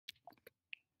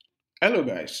Hello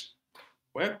guys,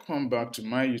 welcome back to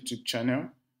my YouTube channel.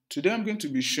 Today I'm going to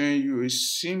be showing you a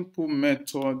simple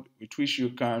method with which you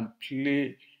can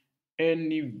play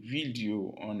any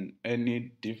video on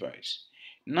any device.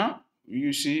 Now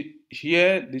you see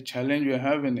here the challenge we're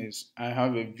having is I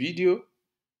have a video,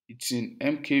 it's in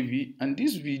MKV, and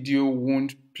this video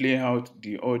won't play out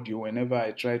the audio whenever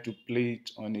I try to play it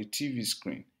on a TV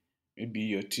screen. Maybe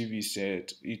your TV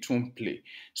set, it won't play.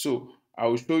 So I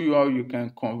will show you how you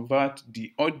can convert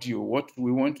the audio. What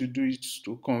we want to do is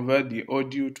to convert the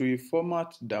audio to a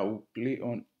format that will play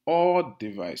on all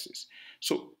devices.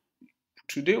 So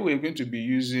today we're going to be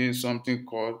using something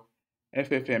called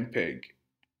ffmpeg.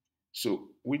 So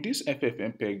with this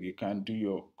ffmpeg, you can do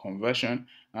your conversion,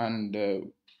 and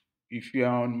if you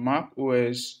are on Mac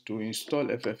OS, to install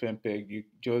ffmpeg, you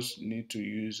just need to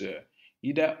use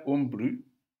either Homebrew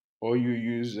or you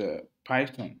use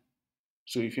Python.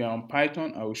 So if you're on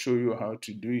Python, I will show you how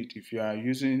to do it. If you are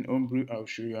using Homebrew, I'll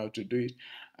show you how to do it.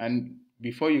 And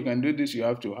before you can do this, you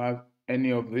have to have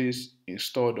any of this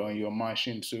installed on your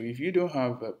machine. So if you don't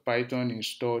have Python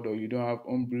installed or you don't have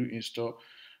Homebrew installed,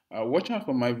 watch out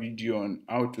for my video on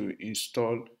how to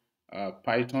install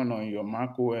Python on your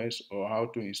Mac OS or how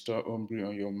to install Homebrew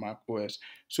on your Mac OS.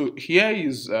 So here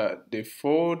is the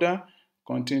folder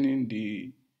containing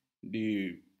the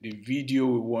video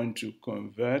we want to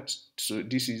convert. So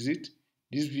this is it.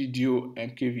 This video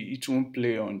MKV, it won't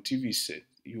play on TV set.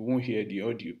 You won't hear the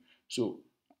audio. So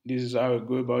this is how I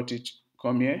go about it.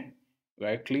 Come here,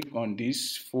 right click on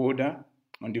this folder,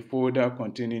 on the folder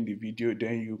containing the video,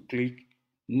 then you click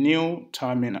new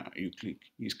terminal. You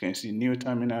can see new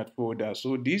terminal folder.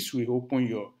 So this will open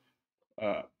your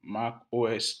Mac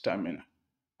OS terminal.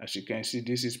 As you can see,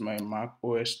 this is my Mac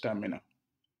OS terminal.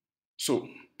 So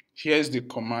here's the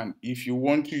command. If you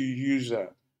want to use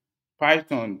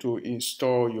Python to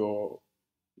install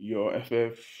your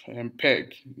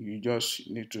ffmpeg, you just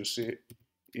need to say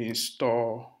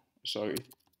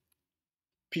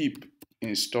pip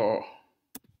install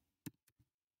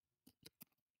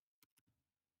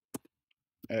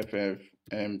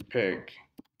ffmpeg.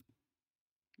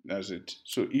 That's it.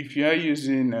 So if you are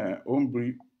using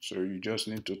Homebrew, so you just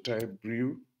need to type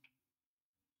brew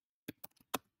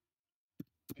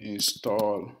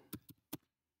install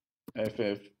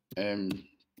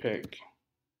ffmpeg.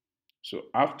 So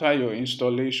after your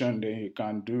installation, then you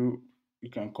can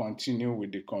continue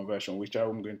with the conversion, which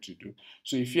I'm going to do.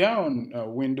 So if you are on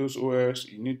Windows OS,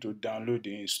 you need to download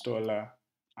the installer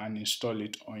and install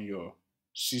it on your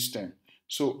system.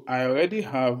 So I already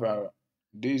have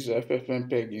this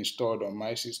ffmpeg installed on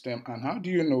my system. And how do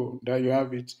you know that you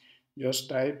have it? Just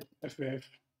type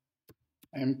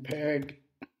ffmpeg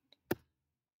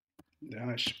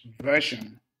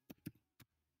version.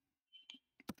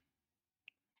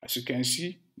 As you can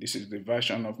see, this is the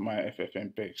version of my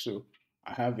ffmpeg. So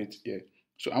I have it here.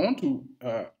 So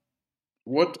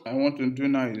what I want to do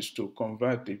now is to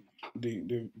convert the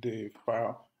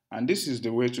file. And this is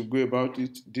the way to go about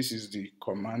it. This is the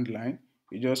command line.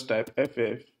 You just type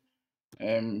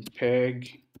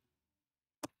ffmpeg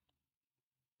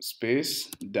space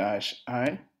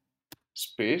 -i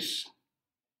space.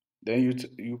 Then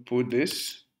you put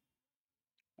this,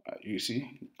 you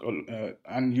see,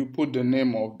 and you put the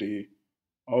name of the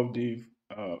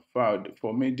file.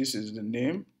 For me, this is the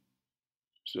name.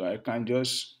 So I can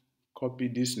just copy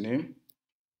this name,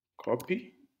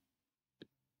 copy,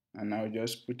 and I'll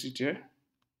just put it here,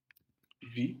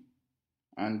 V.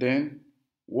 And then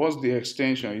what's the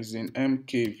extension is in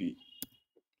MKV.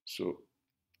 So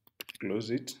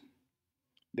close it.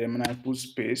 Then when I put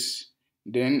space,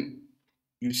 then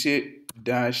you say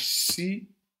 -C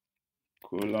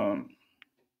colon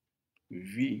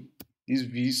V. This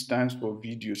V stands for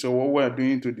video. So what we are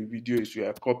doing to the video is we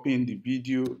are copying the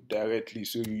video directly.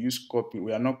 So you use copy.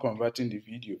 We are not converting the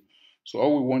video. So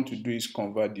all we want to do is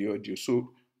convert the audio.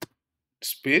 So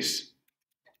space,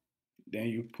 then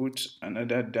you put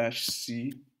another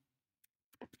 -C,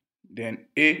 then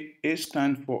A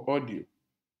stands for audio.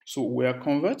 So we are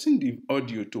converting the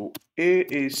audio to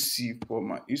AAC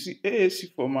format. You see, AAC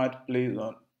format plays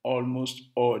on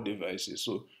almost all devices.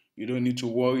 So you don't need to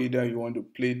worry that you want to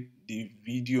play the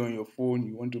video on your phone,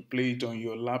 you want to play it on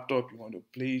your laptop, you want to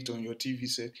play it on your TV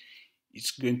set.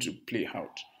 It's going to play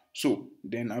out. So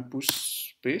then I put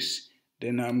space.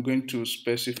 Then I'm going to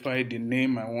specify the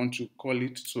name I want to call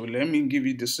it. So let me give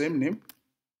it the same name,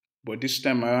 but this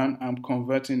time around I'm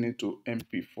converting it to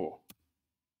MP4.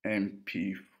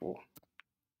 MP4.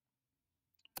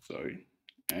 Sorry,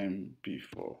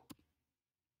 MP4.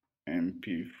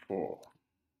 MP4.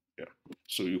 Yeah.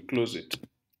 So you close it.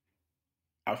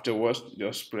 Afterwards,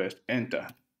 just press enter.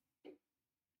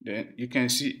 then you can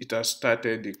see it has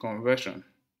started the conversion.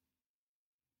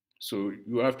 So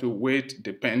you have to wait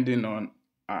depending on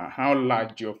how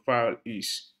large your file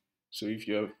is. So if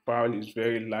your file is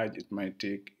very large, it might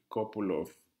take a couple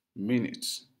of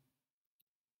minutes.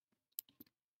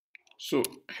 So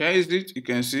here is it, you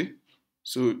can see.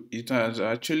 So it has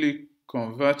actually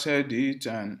converted it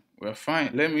and we're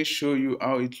fine. Let me show you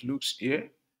how it looks here.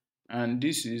 And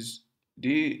this is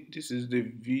the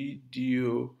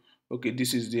video. Okay,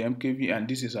 this is the mkv and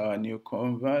this is our new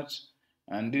convert.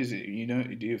 And this,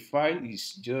 the file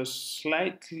is just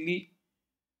slightly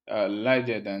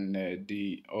larger than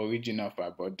the original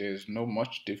file, but there's no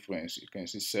much difference. You can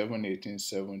see 718,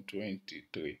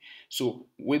 723. So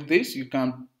with this, you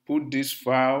can put this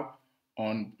file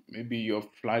on maybe your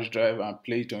flash drive and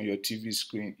play it on your TV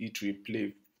screen. It will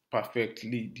play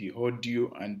perfectly. The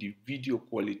audio and the video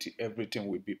quality, everything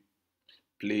will be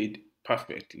played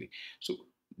perfectly. So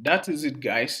that is it,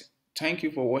 guys. Thank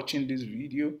you for watching this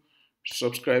video.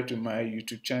 Subscribe to my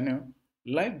YouTube channel,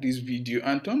 like this video,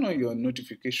 and turn on your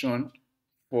notification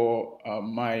for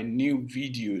my new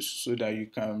videos so that you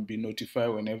can be notified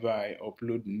whenever I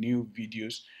upload new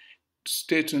videos.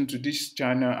 Stay tuned to this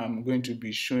channel. I'm going to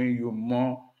be showing you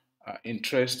more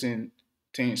interesting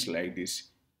things like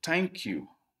this. Thank you.